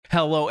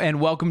Hello and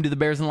welcome to the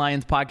Bears and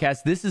Lions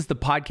podcast. This is the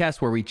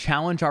podcast where we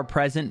challenge our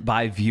present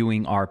by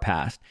viewing our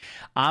past.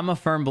 I'm a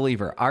firm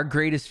believer our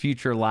greatest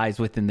future lies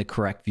within the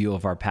correct view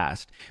of our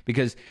past,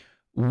 because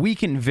we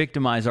can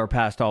victimize our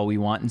past all we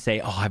want and say,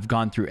 oh, I've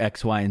gone through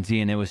X, Y, and Z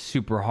and it was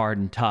super hard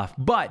and tough.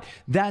 But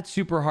that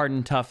super hard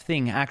and tough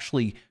thing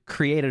actually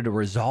created a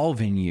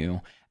resolve in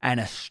you and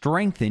a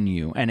strength in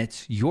you. And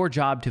it's your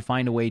job to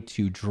find a way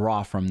to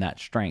draw from that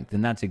strength.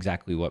 And that's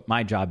exactly what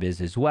my job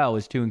is as well,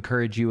 is to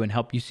encourage you and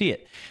help you see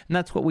it. And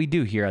that's what we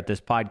do here at this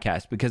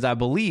podcast, because I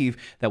believe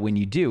that when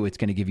you do, it's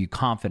going to give you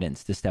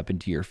confidence to step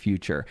into your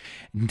future.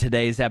 In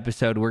today's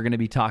episode, we're going to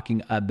be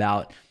talking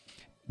about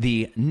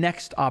the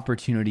next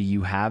opportunity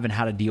you have and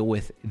how to deal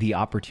with the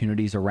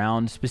opportunities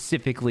around,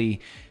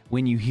 specifically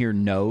when you hear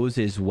no's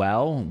as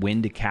well,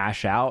 when to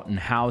cash out and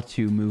how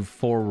to move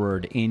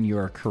forward in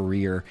your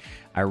career.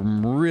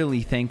 I'm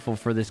really thankful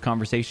for this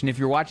conversation. If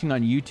you're watching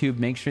on YouTube,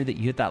 make sure that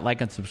you hit that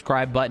like and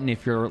subscribe button.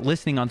 If you're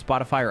listening on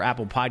Spotify or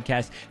Apple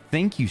Podcasts,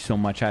 thank you so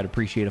much. I'd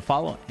appreciate a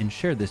follow and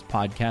share this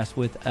podcast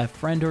with a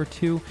friend or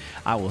two.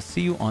 I will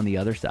see you on the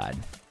other side.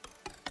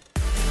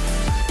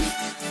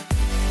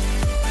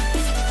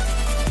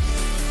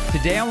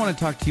 Today, I want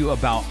to talk to you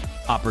about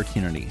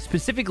opportunity,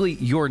 specifically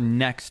your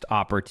next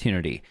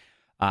opportunity.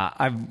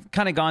 I've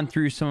kind of gone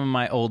through some of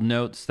my old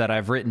notes that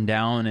I've written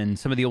down and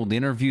some of the old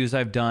interviews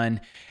I've done,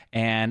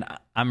 and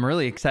I'm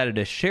really excited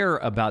to share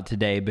about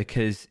today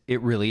because it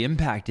really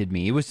impacted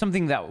me. It was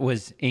something that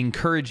was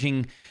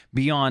encouraging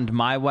beyond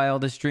my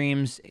wildest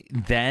dreams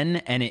then,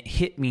 and it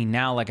hit me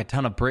now like a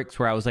ton of bricks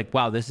where I was like,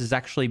 wow, this has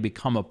actually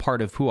become a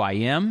part of who I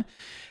am,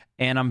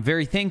 and I'm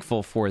very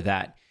thankful for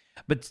that.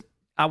 But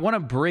I want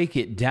to break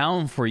it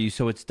down for you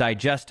so it's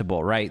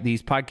digestible, right?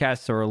 These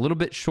podcasts are a little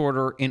bit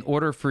shorter in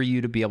order for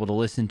you to be able to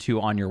listen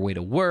to on your way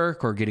to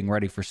work or getting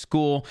ready for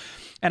school.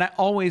 And I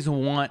always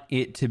want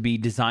it to be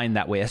designed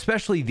that way,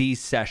 especially these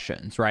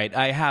sessions, right?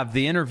 I have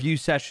the interview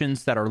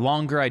sessions that are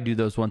longer. I do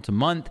those once a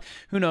month.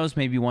 Who knows,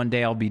 maybe one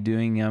day I'll be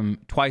doing them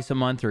twice a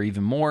month or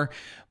even more.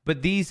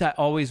 But these I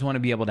always want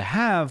to be able to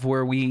have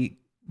where we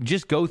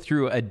just go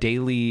through a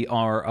daily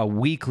or a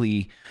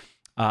weekly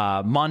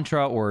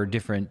mantra or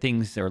different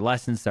things or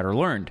lessons that are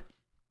learned.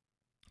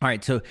 All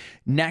right, so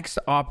next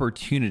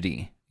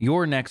opportunity,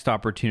 your next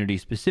opportunity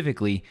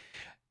specifically,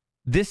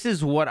 this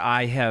is what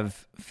I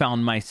have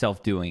found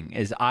myself doing,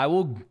 is I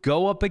will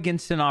go up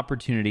against an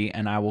opportunity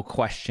and I will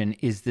question,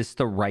 is this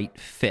the right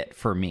fit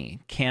for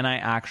me? Can I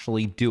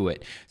actually do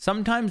it?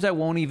 Sometimes I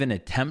won't even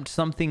attempt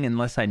something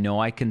unless I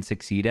know I can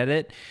succeed at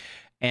it,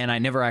 and I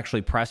never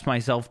actually press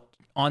myself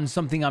on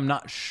something I'm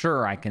not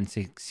sure I can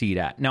succeed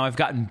at. Now, I've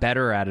gotten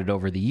better at it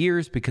over the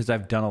years because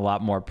I've done a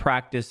lot more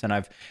practice and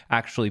I've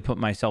actually put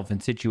myself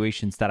in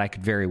situations that I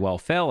could very well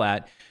fail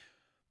at.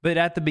 But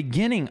at the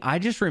beginning, I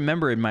just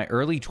remember in my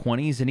early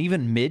 20s and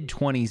even mid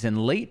 20s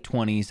and late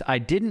 20s, I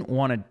didn't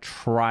want to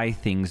try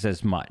things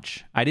as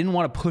much. I didn't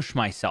want to push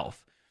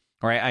myself,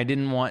 right? I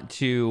didn't want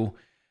to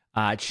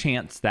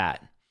chance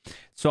that.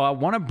 So I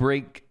want to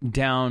break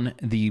down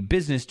the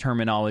business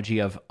terminology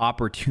of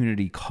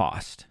opportunity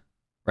cost.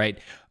 Right?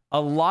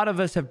 A lot of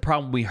us have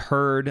probably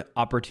heard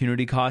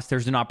opportunity cost.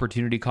 There's an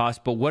opportunity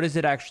cost, but what does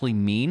it actually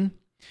mean?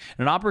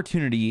 An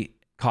opportunity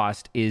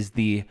cost is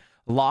the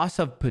loss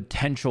of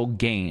potential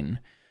gain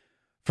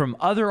from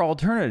other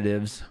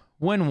alternatives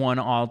when one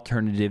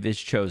alternative is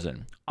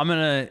chosen. I'm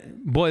going to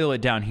boil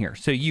it down here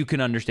so you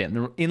can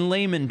understand. In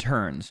layman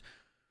terms,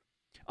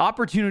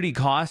 opportunity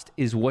cost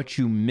is what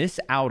you miss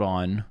out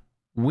on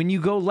when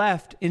you go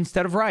left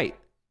instead of right.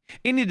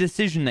 Any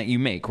decision that you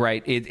make,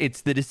 right? It's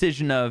the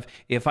decision of,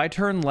 if I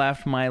turn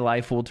left, my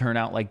life will turn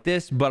out like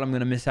this, but I'm going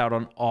to miss out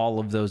on all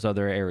of those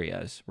other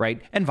areas, right?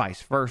 And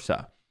vice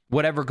versa.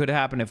 Whatever could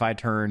happen if I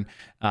turn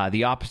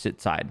the opposite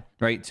side,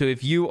 right? So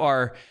if you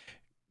are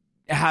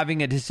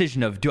having a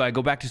decision of, do I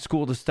go back to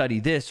school to study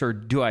this, or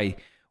do I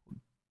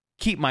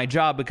keep my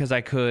job because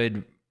I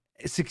could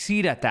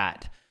succeed at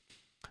that?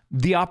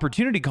 The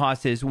opportunity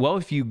cost is, well,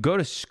 if you go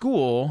to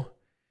school,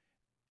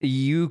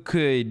 you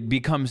could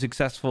become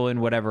successful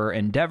in whatever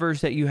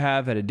endeavors that you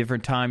have at a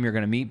different time. You're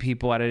going to meet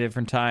people at a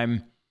different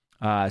time.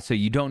 So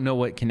you don't know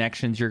what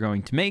connections you're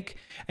going to make,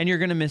 and you're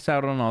going to miss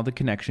out on all the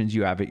connections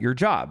you have at your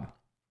job.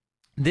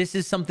 This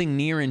is something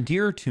near and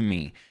dear to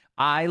me.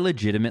 I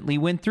legitimately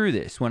went through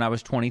this. When I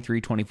was 23,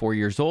 24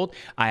 years old,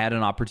 I had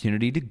an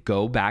opportunity to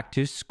go back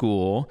to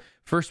school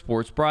for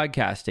sports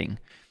broadcasting.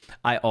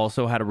 I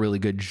also had a really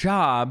good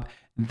job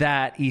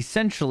that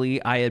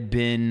essentially I had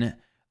been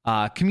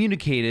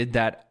communicated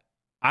that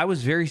I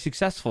was very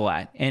successful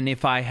at. And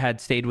if I had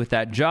stayed with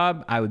that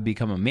job, I would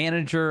become a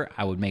manager.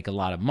 I would make a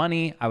lot of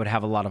money. I would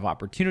have a lot of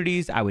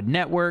opportunities. I would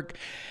network.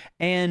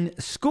 And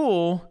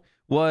school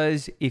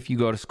was, if you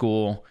go to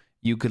school,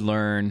 you could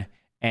learn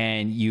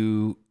and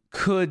you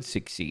could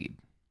succeed.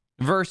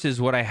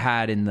 Versus what I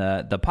had in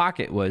the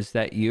pocket was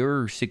that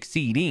you're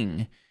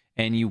succeeding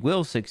and you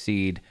will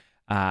succeed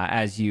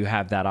as you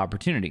have that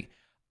opportunity.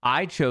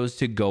 I chose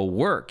to go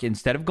work.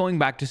 Instead of going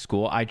back to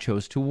school, I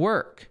chose to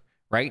work,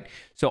 right?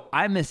 So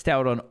I missed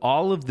out on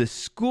all of the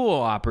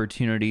school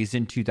opportunities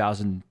in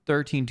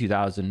 2013,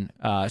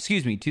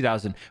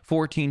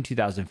 2014,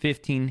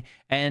 2015,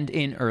 and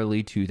in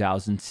early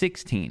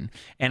 2016.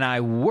 And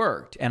I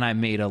worked and I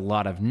made a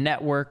lot of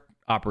network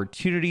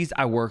opportunities.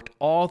 I worked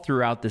all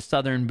throughout the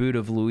southern boot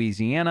of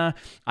Louisiana.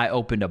 I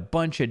opened a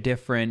bunch of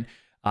different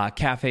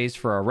cafes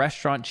for a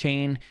restaurant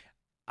chain.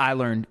 I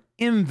learned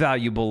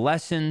invaluable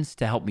lessons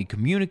to help me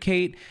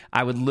communicate.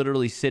 I would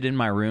literally sit in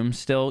my room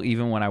still,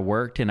 even when I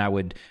worked, and I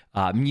would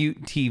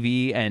mute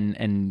TV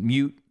and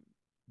mute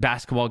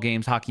basketball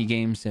games, hockey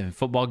games, and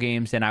football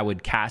games, and I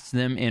would cast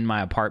them in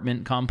my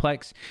apartment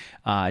complex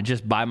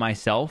just by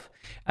myself.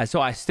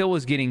 So I still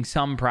was getting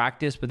some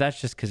practice, but that's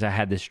just because I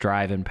had this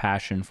drive and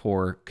passion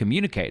for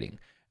communicating,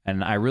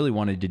 and I really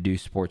wanted to do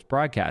sports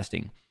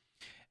broadcasting.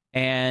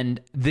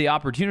 And the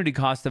opportunity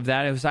cost of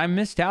that is I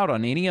missed out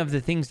on any of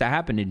the things that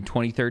happened in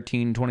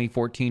 2013,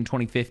 2014,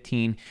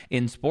 2015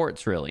 in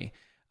sports, really.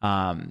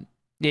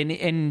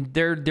 And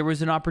there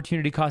was an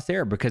opportunity cost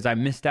there because I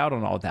missed out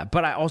on all of that.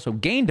 But I also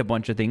gained a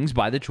bunch of things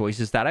by the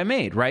choices that I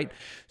made, right?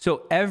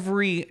 So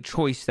every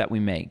choice that we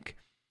make,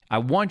 I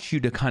want you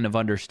to kind of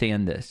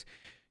understand this.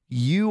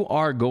 You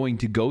are going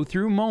to go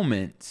through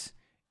moments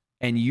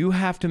and you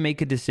have to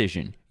make a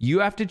decision.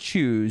 You have to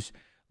choose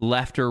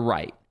left or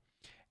right.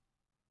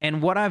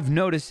 And what I've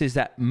noticed is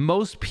that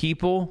most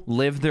people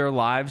live their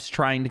lives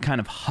trying to kind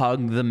of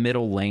hug the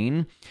middle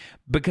lane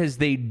because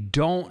they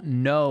don't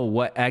know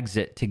what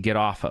exit to get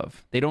off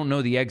of. They don't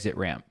know the exit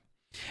ramp.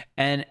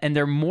 And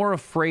they're more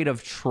afraid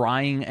of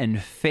trying and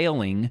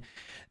failing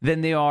than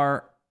they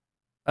are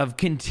of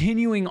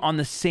continuing on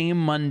the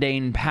same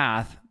mundane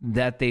path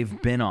that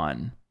they've been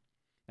on.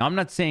 Now, I'm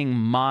not saying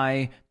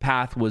my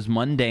path was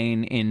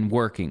mundane in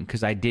working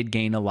because I did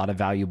gain a lot of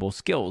valuable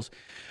skills.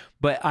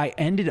 But I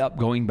ended up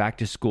going back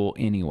to school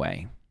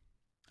anyway.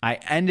 I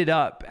ended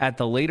up at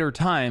the later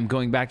time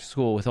going back to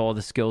school with all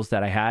the skills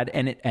that I had,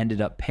 and it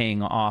ended up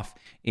paying off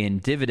in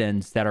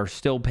dividends that are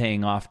still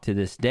paying off to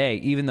this day.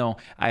 Even though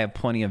I have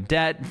plenty of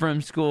debt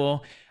from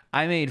school,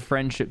 I made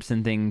friendships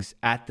and things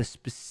at the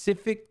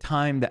specific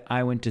time that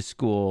I went to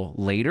school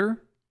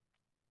later,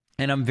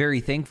 and I'm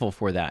very thankful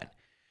for that.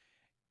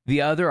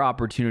 The other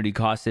opportunity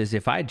cost is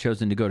if I had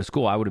chosen to go to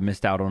school, I would have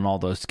missed out on all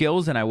those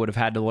skills and I would have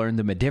had to learn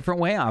them a different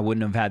way. I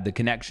wouldn't have had the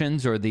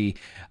connections or the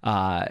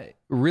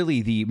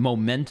really the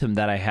momentum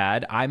that I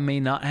had. I may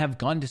not have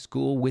gone to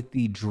school with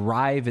the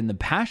drive and the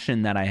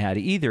passion that I had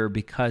either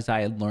because I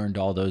had learned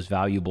all those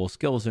valuable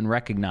skills and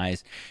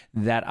recognized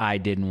that I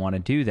didn't want to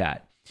do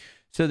that.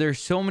 So there's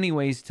so many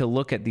ways to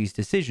look at these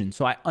decisions.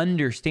 So I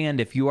understand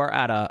if you are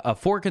at a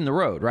fork in the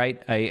road,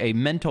 right? A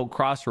mental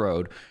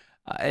crossroad,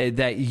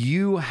 that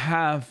you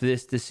have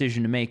this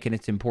decision to make, and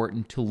it's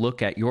important to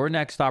look at your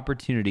next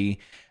opportunity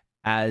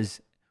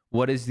as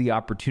what is the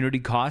opportunity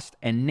cost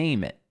and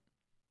name it.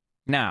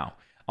 Now,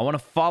 I want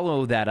to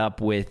follow that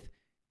up with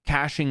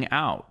cashing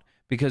out,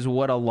 because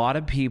what a lot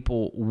of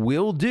people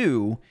will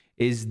do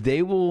is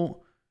they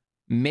will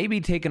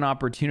maybe take an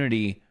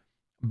opportunity,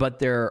 but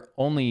they're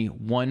only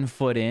 1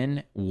 foot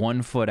in,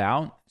 1 foot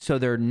out, so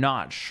they're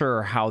not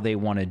sure how they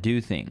want to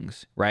do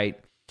things, right?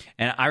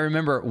 And I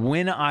remember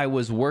when I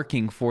was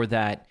working for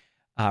that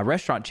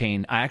restaurant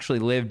chain, I actually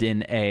lived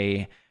in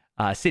a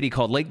city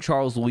called Lake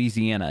Charles,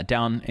 Louisiana,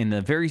 down in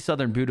the very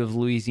southern boot of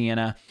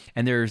Louisiana.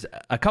 And there's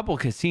a couple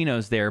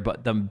casinos there,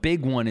 but the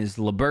big one is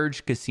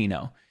L'Auberge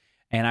Casino.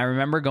 And I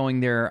remember going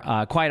there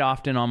quite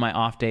often on my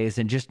off days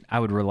and just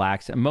I would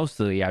relax. And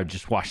mostly I would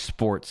just watch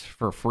sports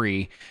for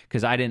free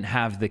because I didn't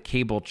have the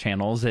cable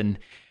channels and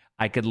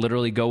I could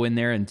literally go in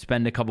there and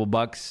spend a couple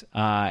bucks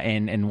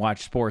and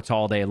watch sports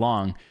all day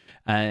long.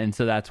 And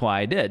so that's why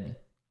I did.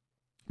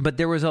 But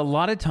there was a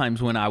lot of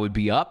times when I would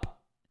be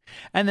up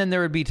and then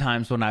there would be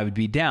times when I would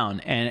be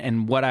down.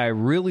 And what I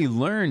really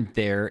learned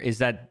there is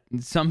that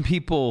some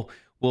people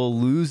will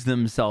lose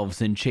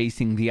themselves in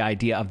chasing the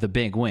idea of the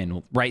big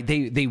win, right?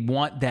 They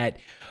want that,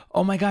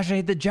 oh my gosh, I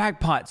hit the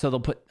jackpot. So they'll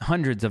put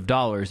hundreds of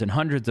dollars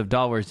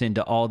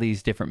into all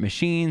these different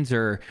machines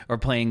or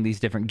playing these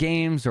different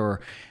games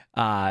or,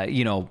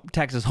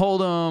 Texas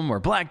Hold'em or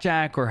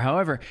blackjack or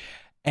however.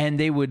 And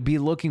they would be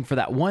looking for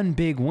that one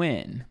big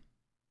win.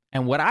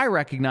 And what I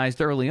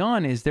recognized early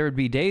on is there would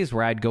be days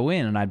where I'd go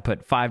in and I'd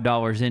put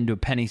 $5 into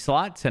penny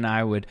slots and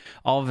I would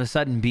all of a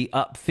sudden be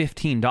up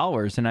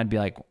 $15 and I'd be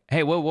like,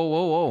 hey,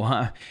 whoa,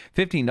 huh?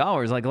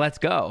 $15, like, let's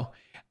go.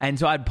 And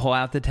so I'd pull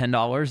out the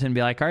 $10 and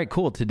be like, all right,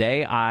 cool.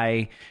 Today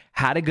I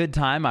had a good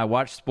time. I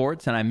watched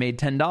sports and I made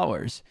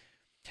 $10.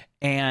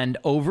 And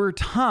over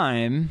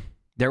time,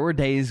 there were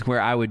days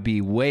where I would be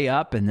way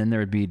up and then there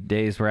would be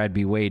days where I'd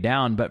be way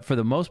down. But for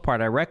the most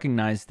part, I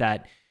recognized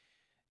that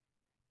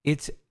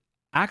it's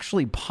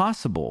actually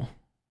possible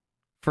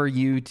for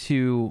you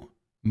to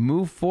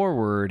move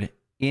forward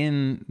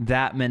in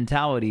that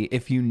mentality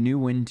if you knew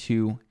when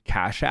to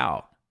cash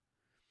out.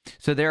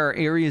 So there are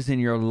areas in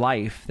your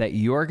life that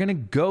you're going to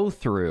go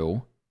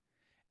through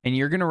and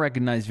you're going to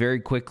recognize very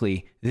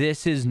quickly,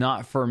 this is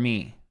not for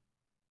me.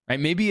 right?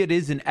 Maybe it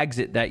is an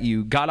exit that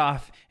you got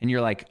off and you're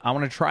like, I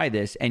want to try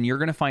this. And you're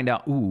going to find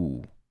out,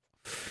 ooh,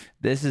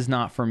 this is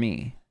not for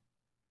me.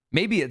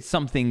 Maybe it's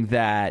something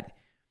that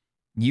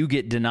you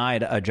get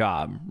denied a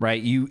job,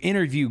 right? You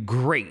interview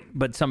great,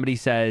 but somebody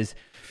says,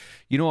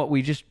 you know what,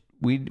 we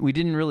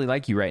didn't really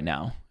like you right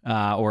now,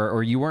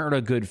 or you weren't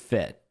a good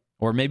fit,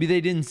 or maybe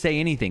they didn't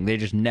say anything. They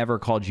just never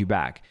called you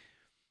back.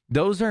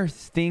 Those are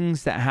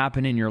things that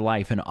happen in your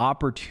life and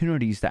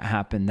opportunities that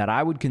happen that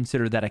I would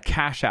consider that a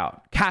cash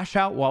out. Cash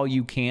out while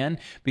you can,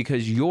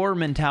 because your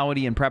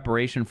mentality and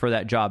preparation for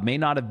that job may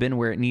not have been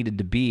where it needed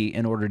to be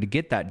in order to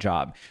get that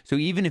job. So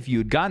even if you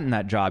had gotten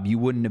that job, you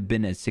wouldn't have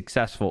been as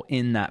successful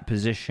in that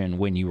position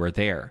when you were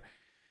there.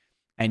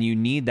 And you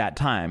need that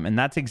time. And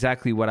that's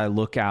exactly what I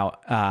look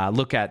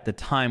at the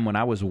time when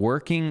I was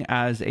working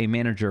as a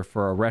manager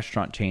for a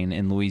restaurant chain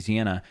in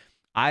Louisiana.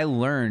 I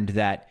learned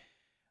that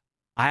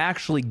I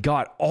actually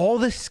got all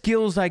the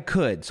skills I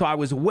could. So I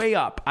was way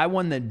up. I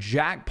won the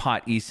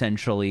jackpot,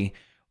 essentially.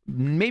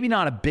 Maybe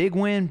not a big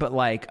win, but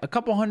like a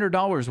couple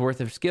 $100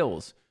 worth of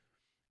skills.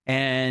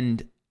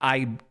 And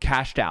I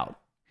cashed out.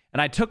 And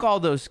I took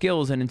all those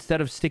skills, and instead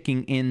of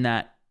sticking in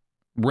that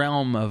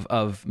realm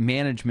of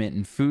management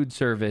and food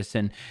service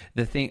and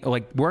the thing,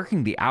 like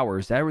working the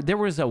hours, there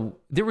was a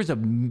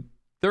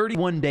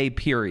 31-day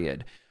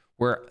period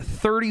where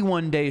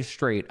 31 days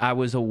straight, I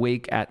was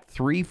awake at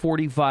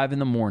 3:45 in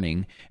the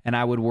morning, and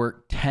I would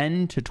work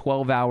 10 to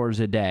 12 hours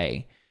a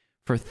day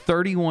for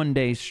 31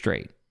 days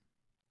straight.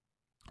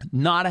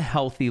 Not a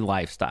healthy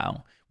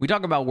lifestyle. We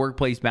talk about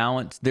workplace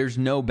balance. There's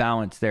no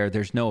balance there.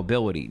 There's no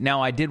ability.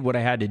 Now, I did what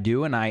I had to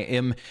do, and I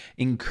am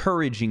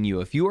encouraging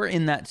you. If you are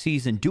in that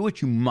season, do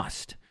what you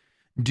must.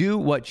 Do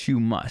what you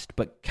must,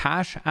 but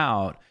cash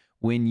out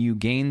when you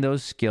gain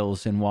those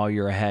skills and while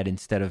you're ahead,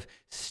 instead of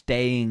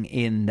staying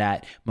in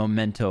that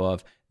memento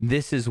of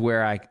this is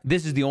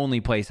the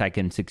only place I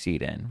can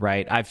succeed in,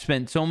 right? I've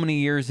spent so many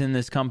years in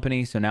this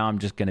company, so now I'm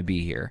just going to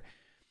be here.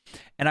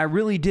 And I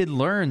really did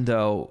learn,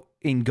 though,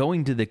 in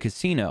going to the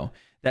casino,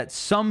 that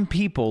some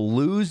people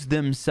lose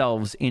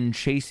themselves in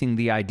chasing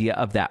the idea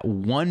of that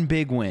one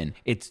big win.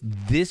 It's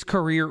this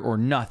career or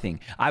nothing.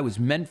 I was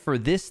meant for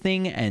this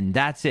thing, and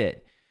that's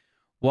it.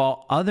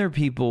 While other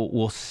people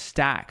will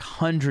stack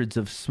hundreds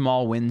of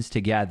small wins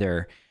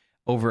together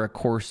over a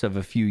course of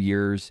a few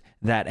years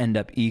that end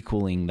up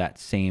equaling that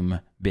same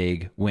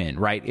big win,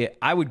 right?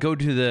 I would go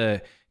to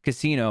the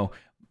casino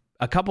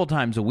a couple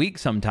times a week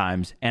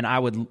sometimes, and I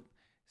would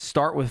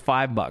start with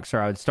 $5 or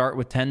I would start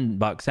with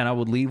 $10 and I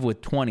would leave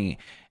with 20.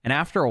 And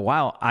after a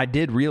while, I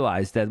did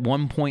realize that at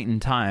one point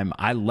in time,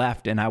 I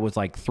left and I was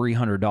like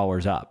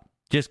 $300 up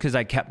just because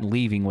I kept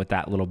leaving with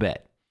that little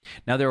bit.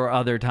 Now, there were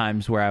other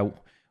times where I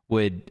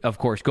would, of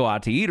course, go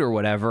out to eat or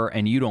whatever,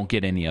 and you don't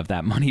get any of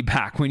that money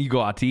back when you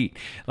go out to eat.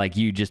 Like,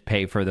 you just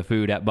pay for the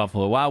food at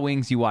Buffalo Wild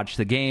Wings, you watch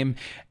the game,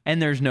 and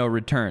there's no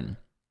return.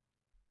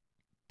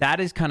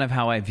 That is kind of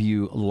how I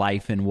view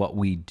life and what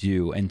we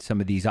do, and some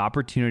of these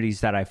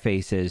opportunities that I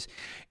face is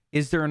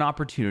there an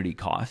opportunity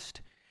cost?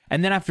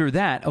 And then after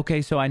that,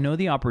 okay, so I know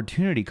the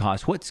opportunity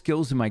cost. What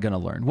skills am I going to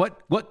learn?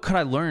 What could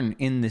I learn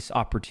in this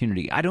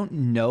opportunity? I don't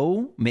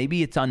know.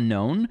 Maybe it's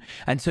unknown.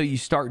 And so you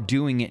start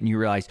doing it and you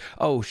realize,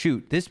 oh,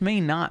 shoot, this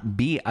may not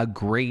be a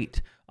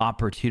great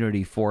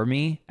opportunity for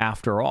me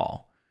after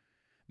all.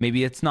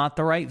 Maybe it's not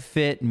the right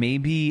fit.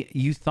 Maybe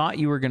you thought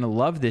you were going to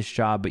love this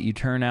job, but you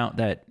turn out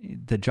that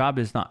the job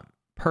is not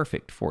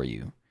perfect for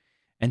you.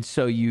 And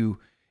so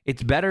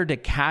it's better to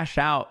cash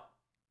out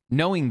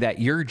knowing that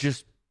you're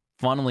just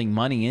funneling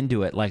money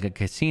into it like a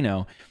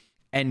casino,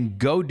 and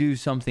go do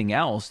something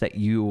else that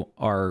you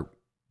are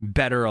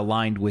better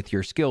aligned with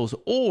your skills,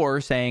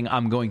 or saying,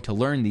 I'm going to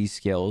learn these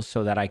skills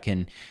so that I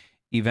can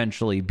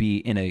eventually be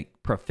in a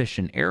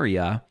proficient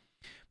area.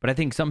 But I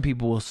think some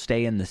people will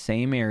stay in the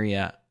same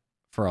area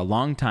for a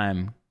long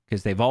time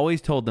because they've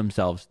always told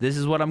themselves, this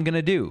is what I'm going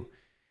to do,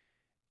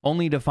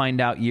 only to find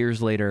out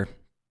years later,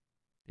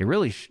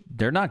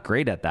 they're not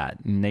great at that,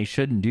 and they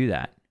shouldn't do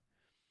that.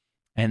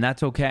 And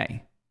that's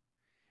okay.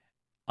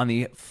 On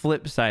the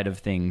flip side of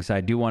things, I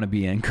do want to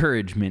be an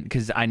encouragement,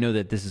 because I know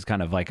that this is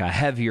kind of like a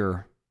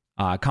heavier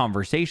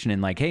conversation,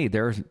 and like, hey,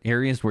 there's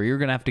areas where you're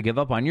going to have to give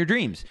up on your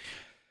dreams.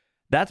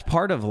 That's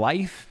part of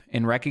life,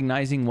 and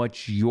recognizing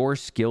what your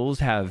skills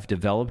have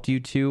developed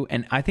you to.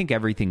 And I think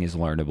everything is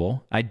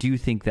learnable. I do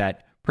think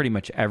that pretty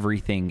much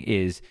everything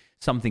is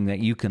something that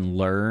you can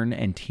learn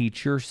and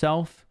teach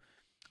yourself,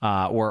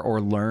 or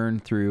learn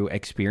through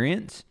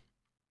experience.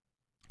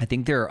 I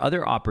think there are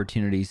other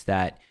opportunities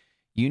that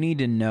you need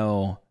to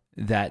know,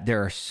 that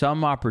there are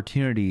some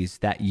opportunities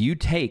that you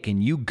take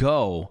and you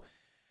go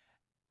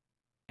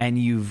and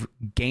you've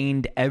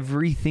gained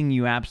everything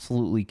you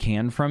absolutely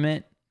can from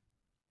it,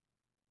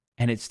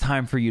 and it's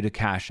time for you to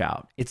cash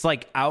out. It's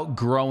like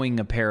outgrowing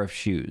a pair of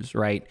shoes,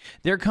 right?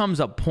 There comes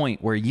a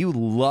point where you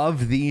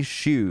love these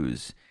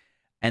shoes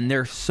and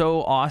they're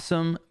so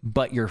awesome,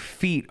 but your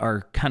feet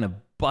are kind of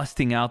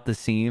busting out the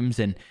seams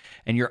and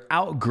you're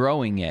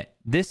outgrowing it.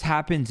 This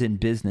happens in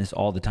business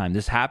all the time.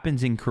 This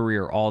happens in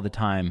career all the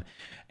time.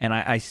 And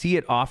I see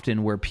it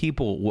often where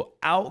people will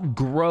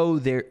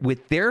outgrow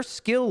with their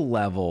skill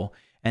level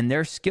and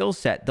their skill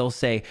set. They'll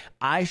say,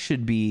 I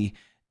should be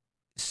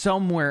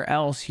somewhere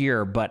else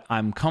here, but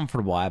I'm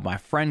comfortable. I have my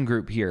friend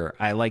group here.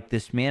 I like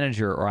this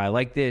manager, or I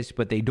like this,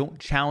 but they don't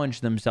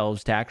challenge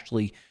themselves to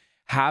actually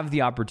have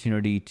the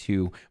opportunity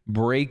to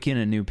break in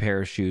a new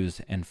pair of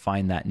shoes and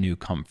find that new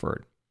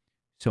comfort.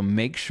 So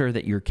make sure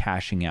that you're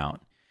cashing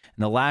out.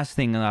 And the last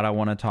thing that I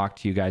want to talk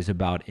to you guys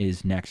about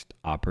is next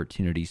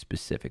opportunity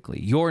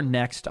specifically. Your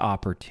next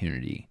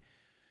opportunity.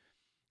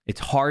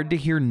 It's hard to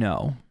hear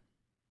no.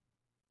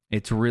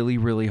 It's really,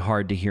 really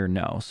hard to hear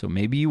no. So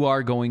maybe you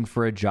are going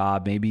for a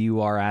job. Maybe you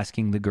are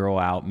asking the girl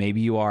out.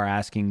 Maybe you are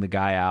asking the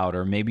guy out.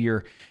 Or maybe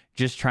you're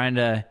just trying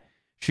to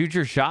shoot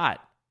your shot.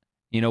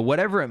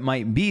 Whatever it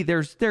might be.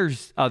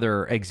 There's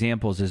other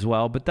examples as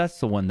well. But that's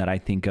the one that I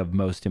think of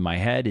most in my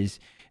head is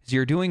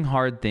you're doing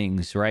hard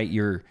things, right?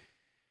 You're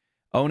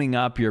owning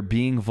up. You're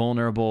being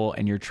vulnerable.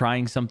 And you're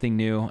trying something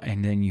new.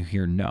 And then you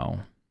hear no.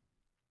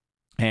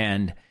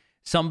 And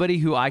somebody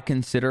who I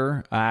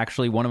consider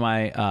actually one of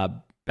my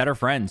better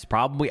friends.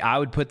 Probably I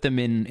would put them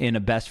in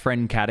a best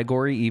friend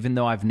category, even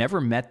though I've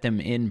never met them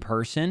in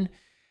person.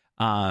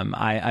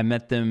 I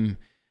met them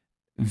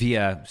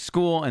via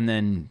school and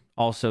then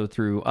also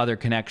through other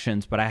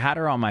connections. But I had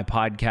her on my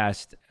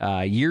podcast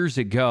years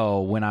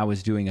ago when I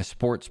was doing a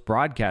sports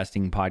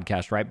broadcasting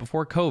podcast right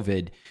before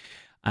COVID.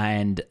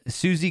 And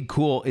Susie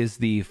Cool is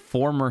the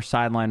former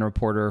sideline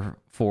reporter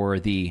for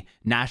the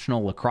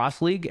National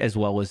Lacrosse League, as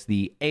well as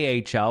the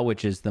AHL,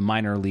 which is the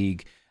minor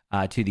league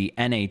to the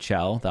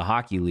NHL, the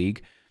hockey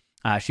league.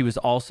 She was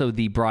also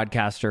the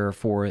broadcaster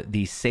for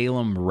the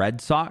Salem Red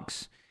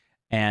Sox.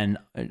 And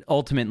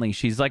ultimately,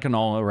 she's like an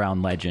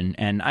all-around legend.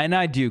 And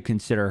I do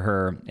consider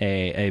her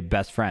a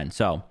best friend.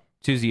 So,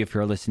 Susie, if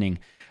you're listening,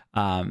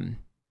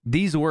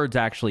 these words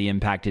actually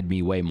impacted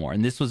me way more.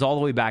 And this was all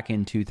the way back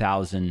in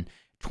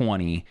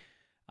 2020.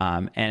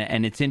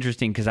 And it's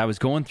interesting because I was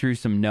going through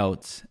some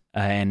notes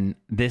and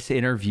this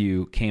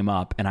interview came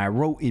up and I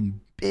wrote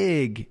in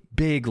big,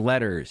 big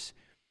letters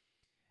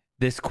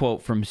this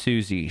quote from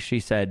Susie.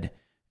 She said,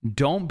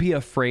 "Don't be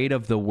afraid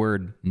of the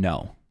word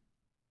no,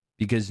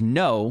 because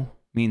no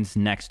means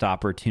next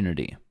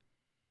opportunity."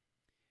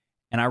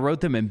 And I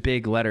wrote them in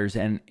big letters,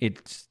 and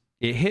it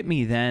hit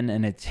me then,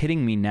 and it's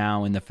hitting me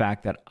now in the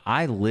fact that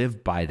I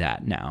live by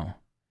that now.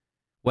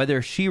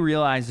 Whether she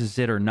realizes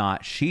it or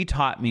not, she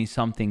taught me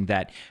something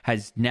that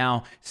has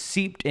now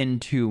seeped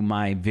into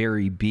my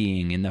very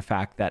being, in the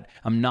fact that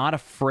I'm not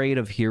afraid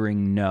of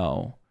hearing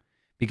no,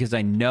 because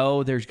I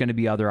know there's going to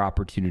be other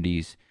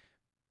opportunities.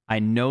 I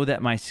know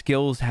that my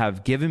skills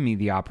have given me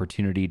the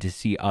opportunity to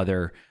see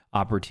other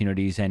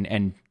opportunities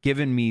and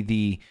given me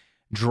the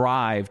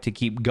drive to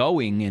keep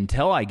going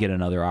until I get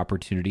another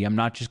opportunity. I'm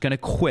not just going to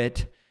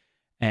quit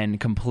and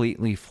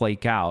completely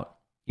flake out.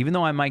 Even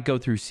though I might go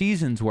through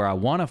seasons where I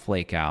want to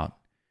flake out,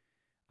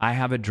 I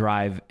have a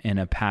drive and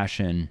a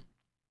passion.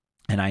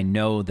 And I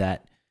know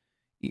that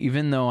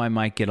even though I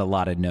might get a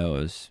lot of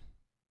no's,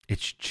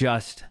 it's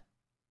just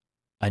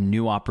a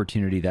new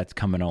opportunity that's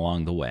coming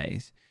along the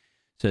ways.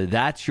 So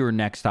that's your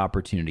next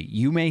opportunity.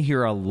 You may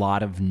hear a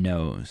lot of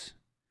no's,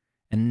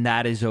 and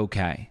that is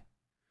okay.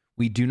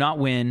 We do not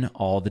win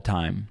all the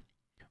time.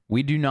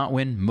 We do not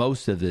win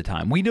most of the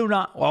time. We do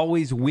not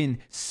always win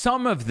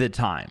some of the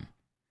time.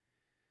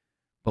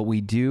 But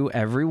we do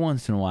every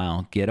once in a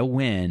while get a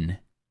win.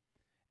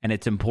 And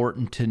it's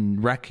important to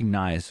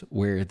recognize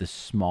where the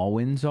small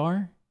wins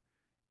are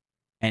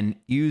and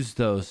use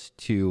those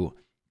to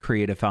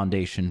create a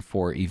foundation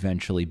for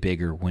eventually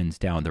bigger wins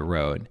down the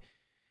road.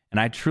 And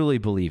I truly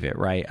believe it,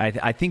 right?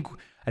 I think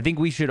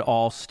we should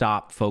all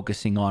stop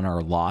focusing on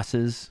our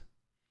losses,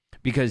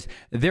 because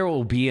there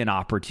will be an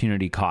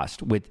opportunity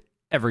cost with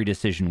every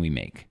decision we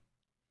make.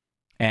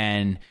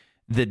 And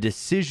the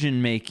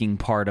decision-making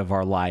part of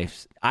our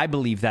lives, I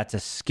believe that's a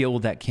skill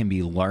that can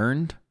be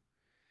learned.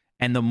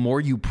 And the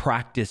more you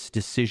practice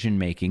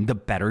decision-making, the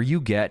better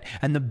you get.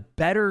 And the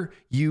better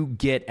you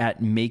get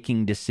at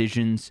making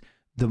decisions,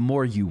 the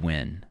more you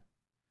win.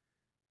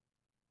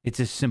 It's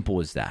as simple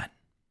as that.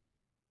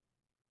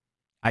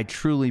 I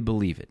truly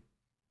believe it.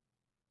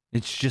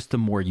 It's just the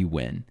more you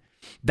win.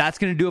 That's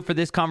going to do it for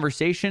this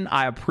conversation.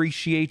 I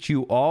appreciate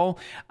you all.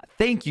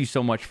 Thank you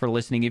so much for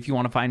listening. If you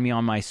want to find me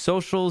on my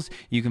socials,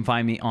 you can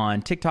find me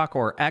on TikTok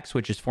or X,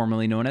 which is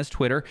formerly known as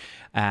Twitter,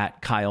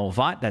 at Kyle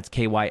Vaught. That's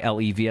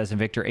Kylev as in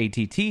Victor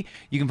ATT.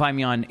 You can find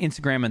me on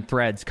Instagram and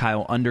Threads,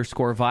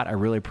 Kyle_Vaught. I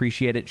really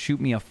appreciate it.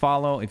 Shoot me a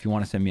follow if you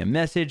want to send me a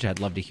message. I'd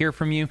love to hear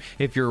from you.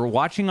 If you're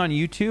watching on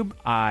YouTube,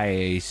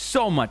 I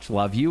so much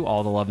love you.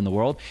 All the love in the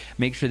world.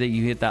 Make sure that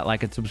you hit that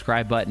like and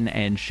subscribe button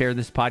and share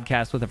this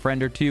podcast with a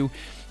friend or two.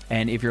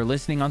 And if you're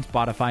listening on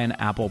Spotify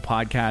and Apple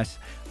Podcasts,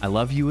 I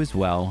love you as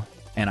well.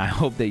 And I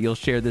hope that you'll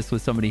share this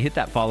with somebody. Hit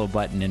that follow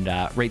button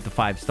and rate the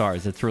 5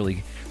 stars. It's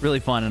really,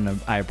 really fun,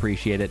 and I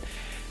appreciate it.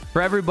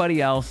 For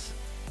everybody else,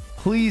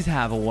 please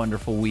have a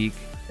wonderful week.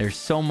 There's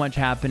so much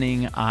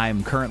happening.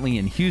 I'm currently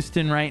in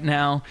Houston right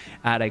now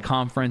at a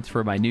conference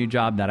for my new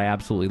job that I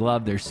absolutely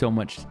love. There's so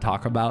much to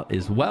talk about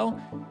as well.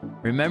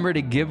 Remember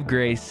to give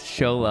grace,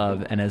 show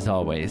love, and as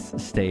always,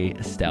 stay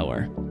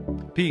stellar.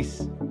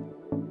 Peace.